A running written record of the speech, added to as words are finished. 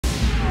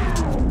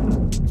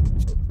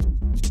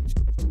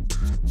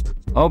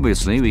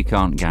Obviously, we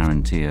can't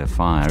guarantee a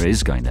fire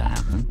is going to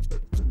happen,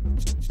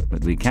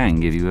 but we can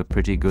give you a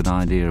pretty good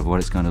idea of what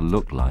it's going to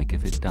look like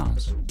if it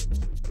does.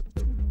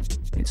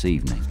 It's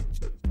evening,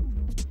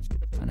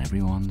 and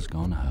everyone's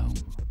gone home.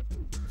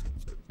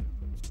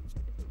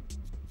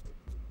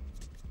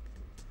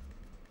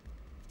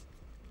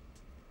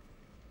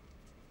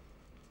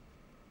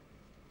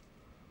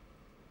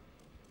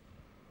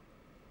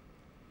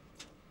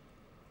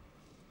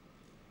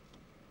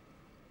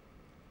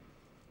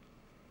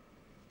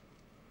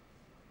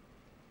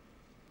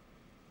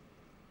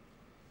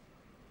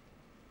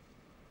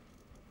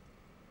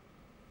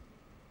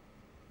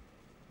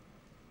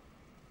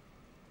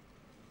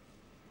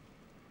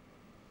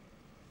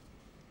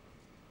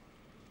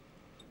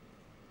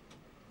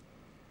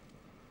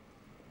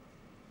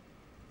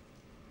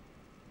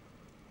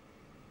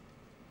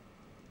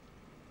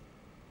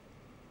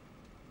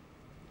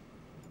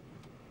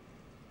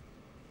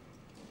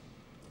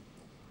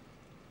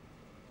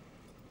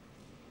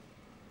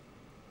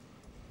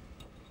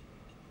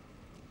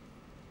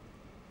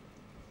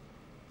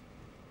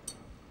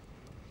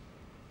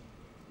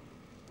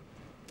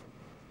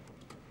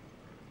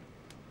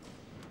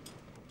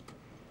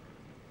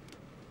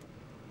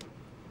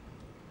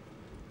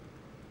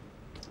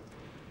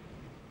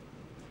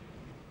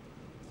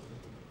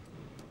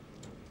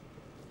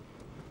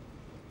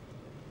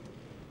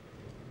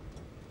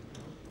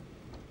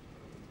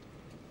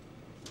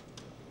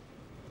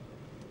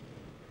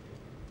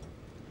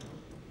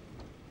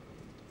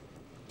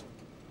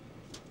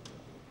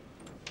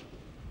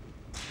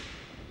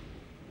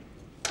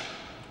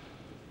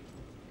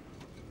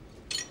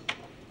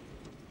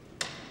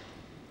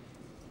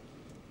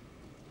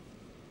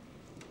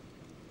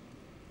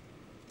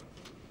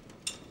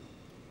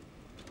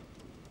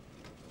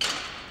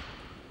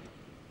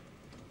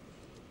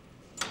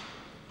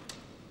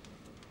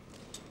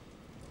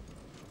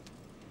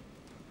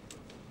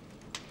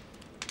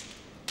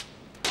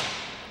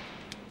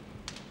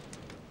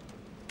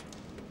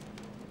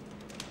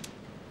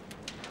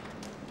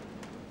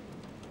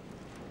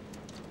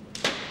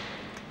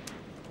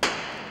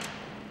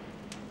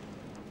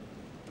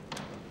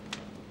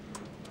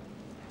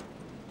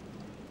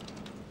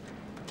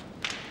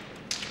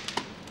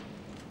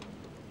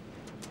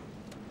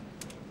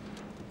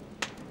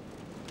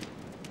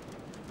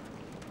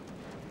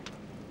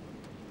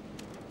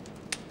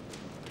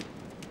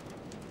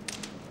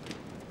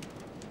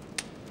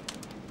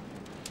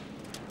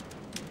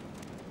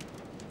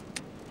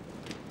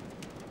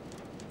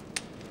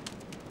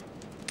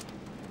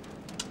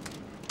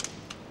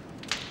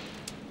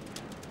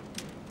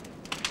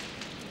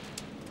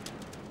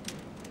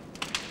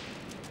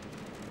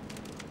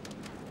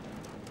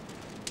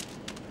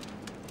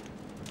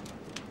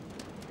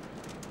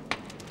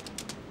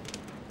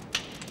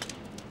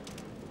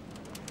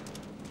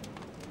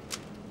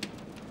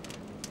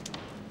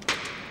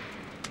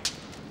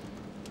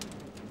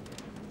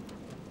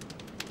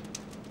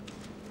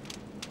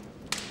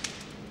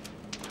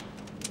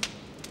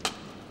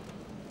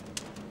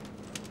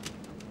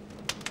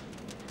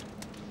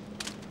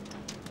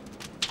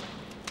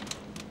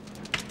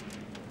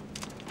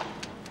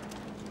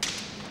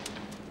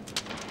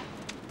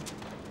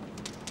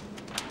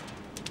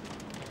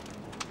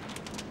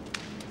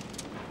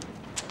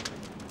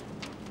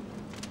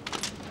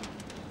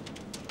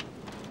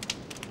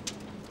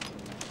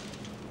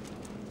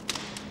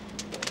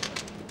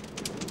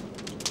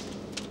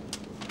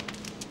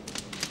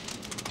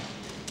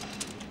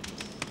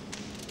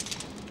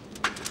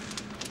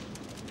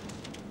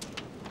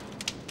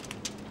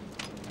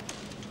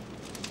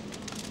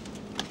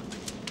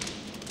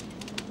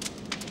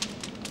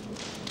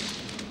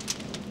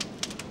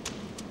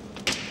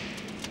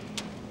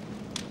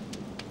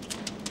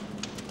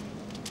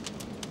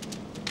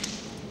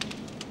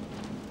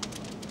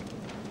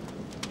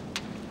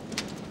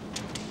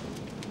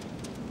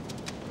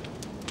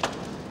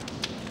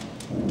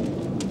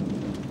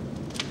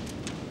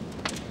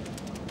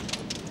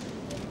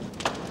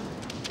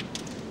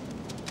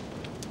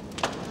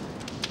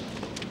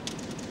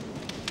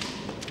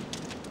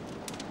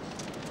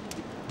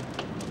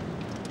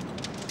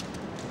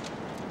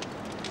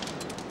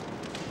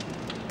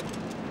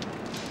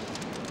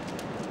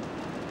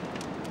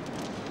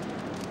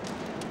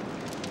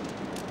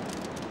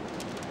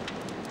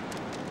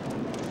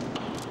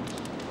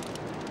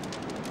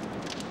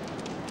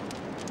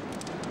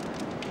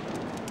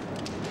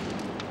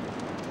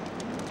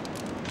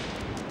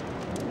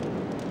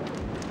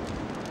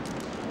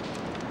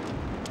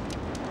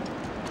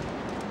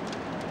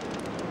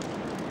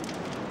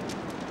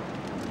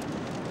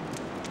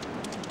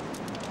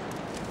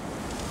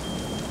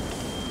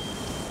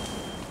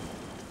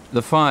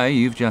 The fire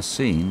you've just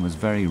seen was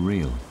very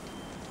real,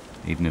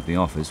 even if the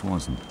office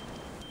wasn't.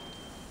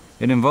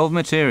 It involved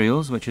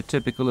materials which are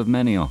typical of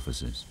many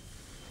offices.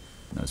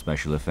 No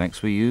special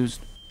effects were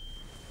used,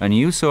 and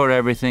you saw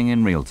everything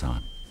in real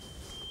time.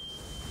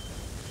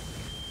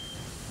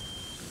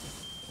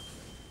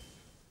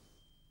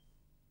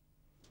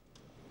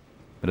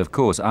 But of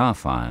course our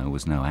fire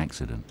was no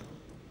accident.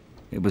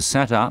 It was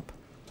set up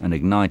and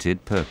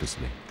ignited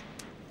purposely,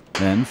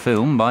 then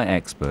filmed by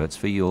experts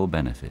for your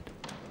benefit.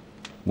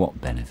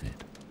 What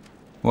benefit?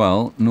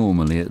 Well,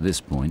 normally at this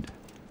point,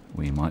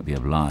 we might be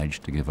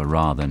obliged to give a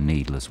rather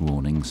needless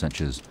warning,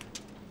 such as,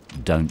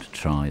 "Don't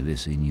try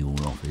this in your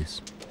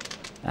office,"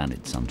 and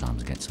it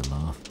sometimes gets a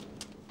laugh.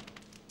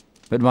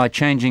 But by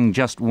changing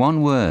just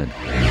one word,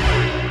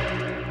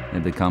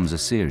 it becomes a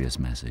serious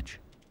message.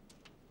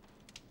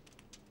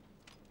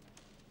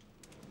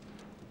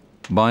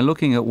 By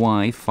looking at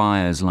why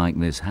fires like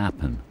this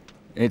happen,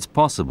 it's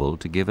possible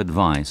to give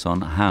advice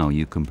on how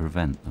you can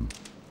prevent them.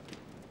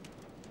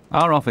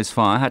 Our office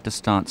fire had to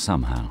start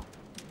somehow.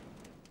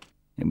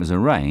 It was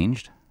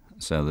arranged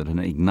so that an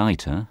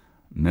igniter,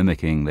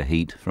 mimicking the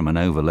heat from an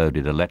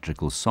overloaded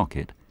electrical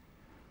socket,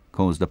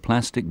 caused a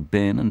plastic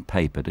bin and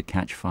paper to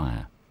catch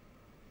fire.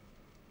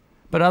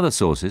 But other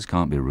sources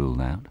can't be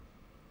ruled out.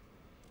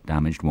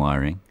 Damaged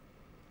wiring,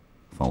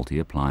 faulty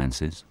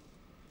appliances,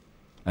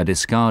 a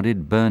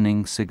discarded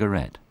burning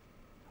cigarette,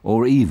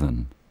 or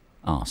even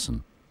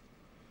arson.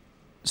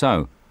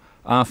 So,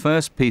 our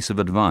first piece of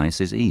advice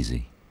is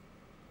easy,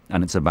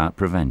 and it's about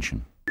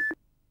prevention.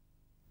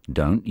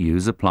 Don't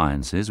use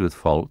appliances with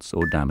faults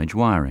or damaged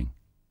wiring.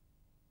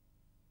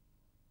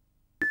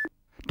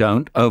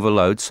 Don't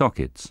overload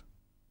sockets.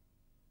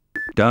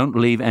 Don't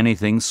leave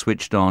anything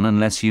switched on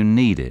unless you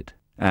need it,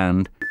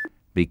 and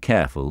be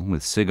careful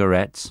with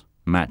cigarettes,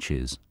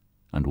 matches,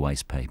 and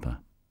waste paper.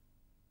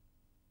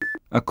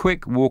 A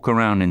quick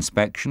walk-around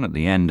inspection at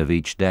the end of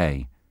each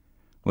day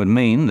would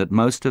mean that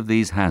most of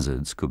these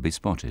hazards could be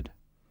spotted.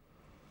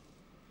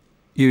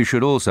 You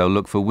should also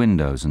look for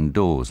windows and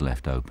doors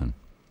left open.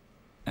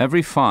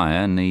 Every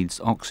fire needs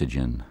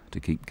oxygen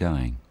to keep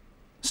going.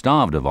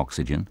 Starved of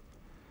oxygen,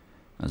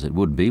 as it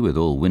would be with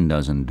all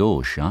windows and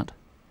doors shut,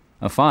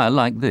 a fire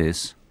like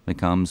this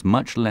becomes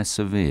much less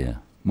severe,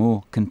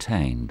 more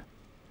contained,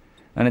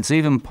 and it's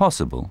even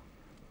possible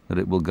that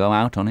it will go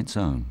out on its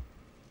own.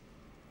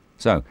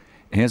 So,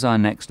 here's our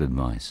next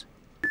advice.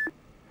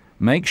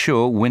 Make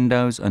sure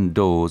windows and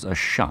doors are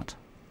shut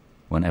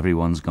when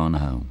everyone's gone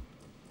home.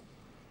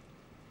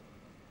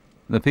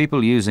 The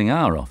people using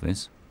our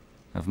office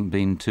haven't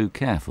been too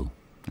careful,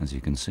 as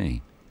you can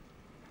see.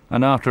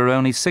 And after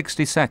only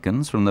 60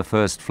 seconds from the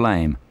first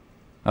flame,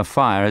 a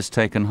fire has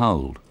taken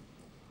hold.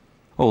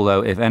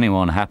 Although if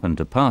anyone happened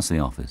to pass the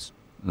office,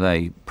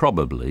 they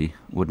probably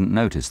wouldn't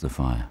notice the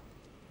fire.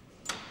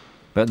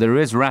 But there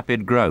is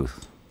rapid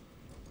growth,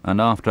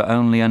 and after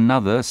only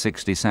another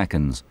 60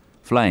 seconds,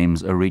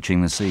 flames are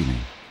reaching the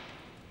ceiling.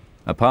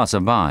 A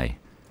passerby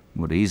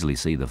would easily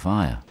see the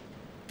fire,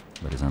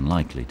 but is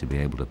unlikely to be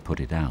able to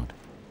put it out.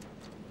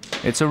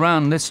 It's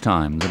around this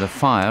time that a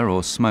fire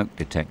or smoke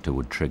detector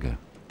would trigger.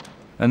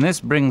 And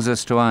this brings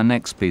us to our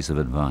next piece of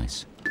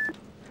advice.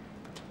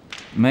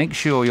 Make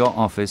sure your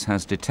office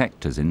has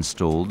detectors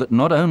installed that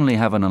not only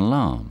have an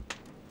alarm,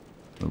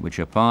 but which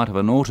are part of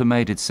an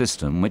automated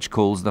system which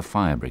calls the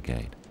fire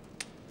brigade.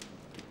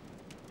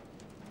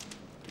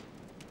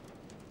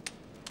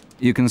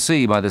 You can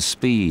see by the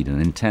speed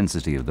and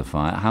intensity of the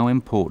fire how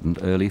important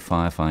early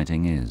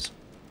firefighting is,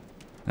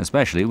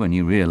 especially when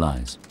you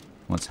realize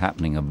what's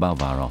happening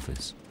above our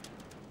office.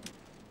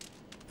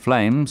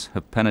 Flames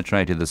have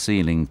penetrated the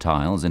ceiling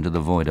tiles into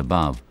the void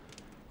above,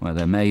 where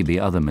there may be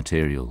other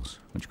materials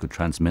which could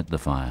transmit the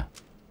fire.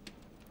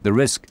 The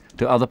risk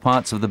to other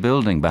parts of the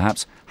building,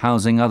 perhaps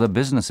housing other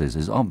businesses,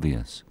 is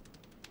obvious.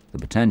 The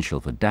potential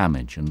for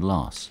damage and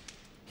loss,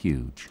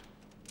 huge.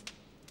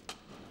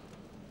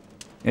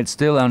 It's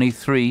still only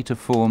 3 to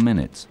 4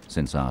 minutes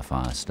since our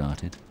fire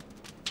started,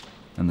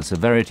 and the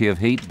severity of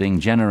heat being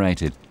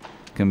generated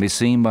can be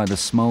seen by the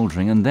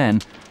smouldering and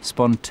then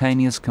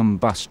spontaneous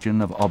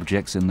combustion of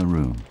objects in the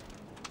room.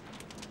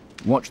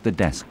 Watch the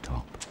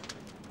desktop.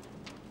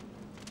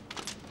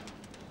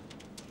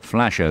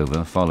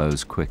 Flashover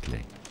follows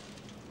quickly.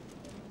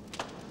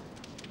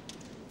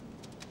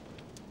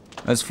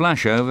 As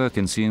flashover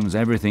consumes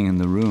everything in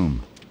the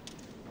room,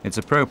 it's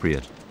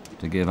appropriate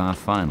to give our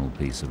final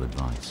piece of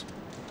advice.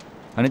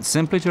 And it's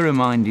simply to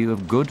remind you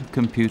of good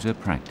computer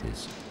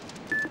practice.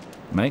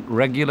 Make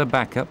regular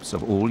backups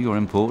of all your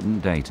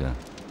important data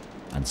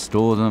and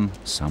store them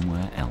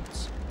somewhere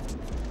else.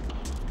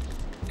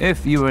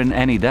 If you are in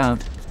any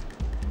doubt,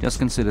 just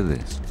consider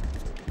this.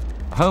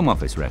 Home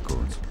Office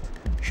records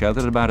show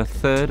that about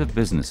 1/3 of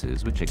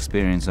businesses which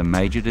experience a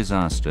major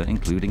disaster,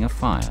 including a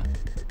fire,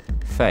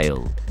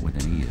 fail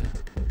within a year.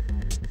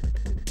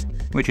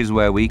 Which is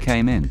where we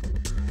came in.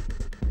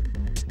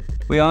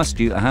 We asked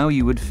you how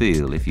you would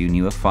feel if you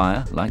knew a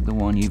fire like the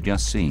one you've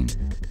just seen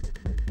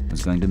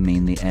was going to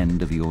mean the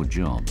end of your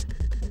job.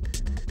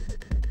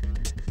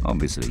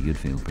 Obviously, you'd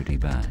feel pretty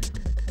bad.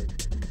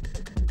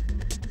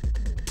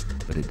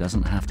 But it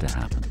doesn't have to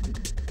happen.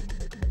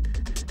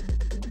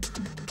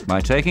 By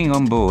taking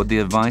on board the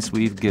advice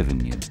we've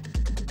given you,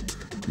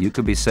 you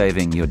could be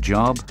saving your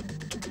job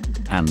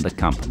and the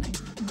company.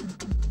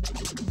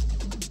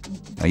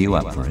 Are you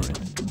up for it?